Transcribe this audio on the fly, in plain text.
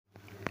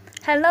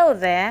Hello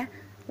there.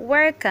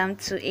 Welcome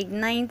to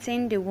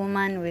Igniting the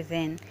Woman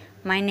Within.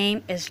 My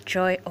name is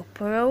Joy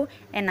Oporo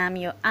and I'm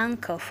your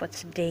anchor for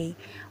today.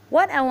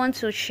 What I want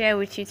to share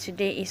with you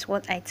today is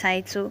what I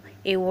title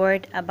A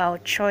Word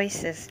About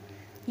Choices.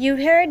 You've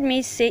heard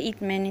me say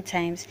it many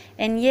times,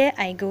 and here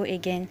I go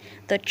again.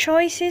 The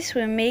choices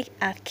we make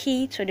are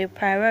key to the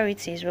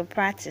priorities we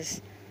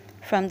practice.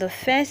 From the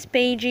first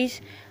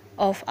pages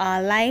of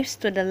our lives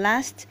to the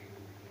last,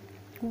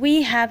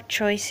 we have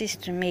choices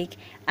to make,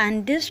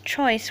 and this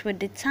choice will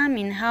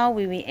determine how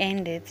we will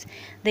end it.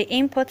 The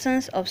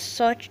importance of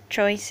such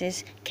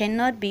choices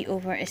cannot be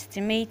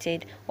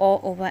overestimated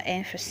or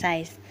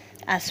overemphasized.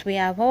 As we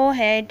have all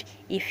heard,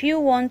 if you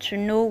want to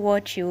know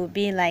what you will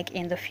be like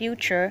in the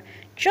future,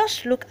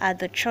 just look at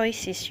the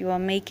choices you are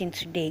making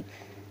today.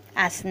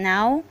 As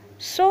now,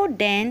 so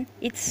then,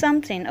 it's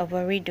something of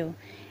a riddle.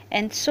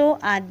 And so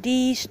are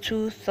these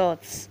two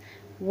thoughts.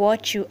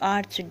 What you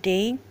are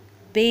today,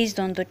 based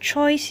on the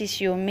choices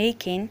you're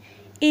making,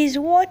 is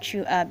what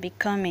you are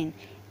becoming.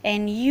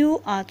 And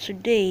you are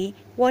today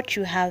what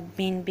you have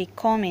been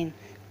becoming,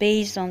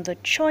 based on the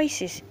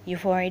choices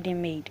you've already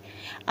made.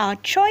 Our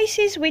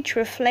choices, which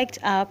reflect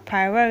our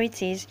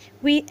priorities,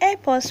 will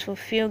help us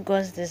fulfill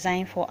God's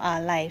design for our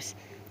lives.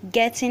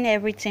 Getting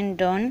everything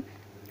done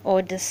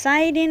or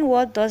deciding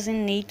what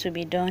doesn't need to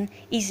be done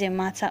is a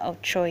matter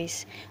of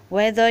choice.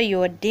 Whether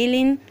you're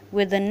dealing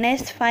with the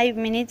next 5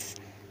 minutes,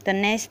 the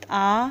next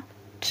hour,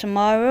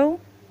 tomorrow,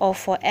 or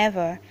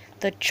forever,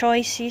 the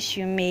choices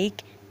you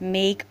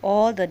make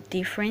all the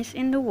difference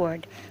in the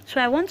world.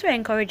 So I want to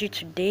encourage you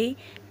today,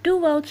 do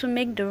well to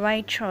make the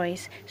right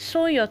choice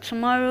so your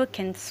tomorrow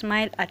can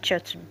smile at your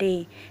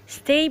today.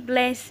 Stay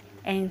blessed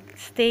and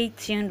stay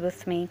tuned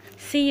with me.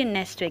 See you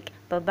next week.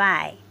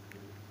 Bye-bye.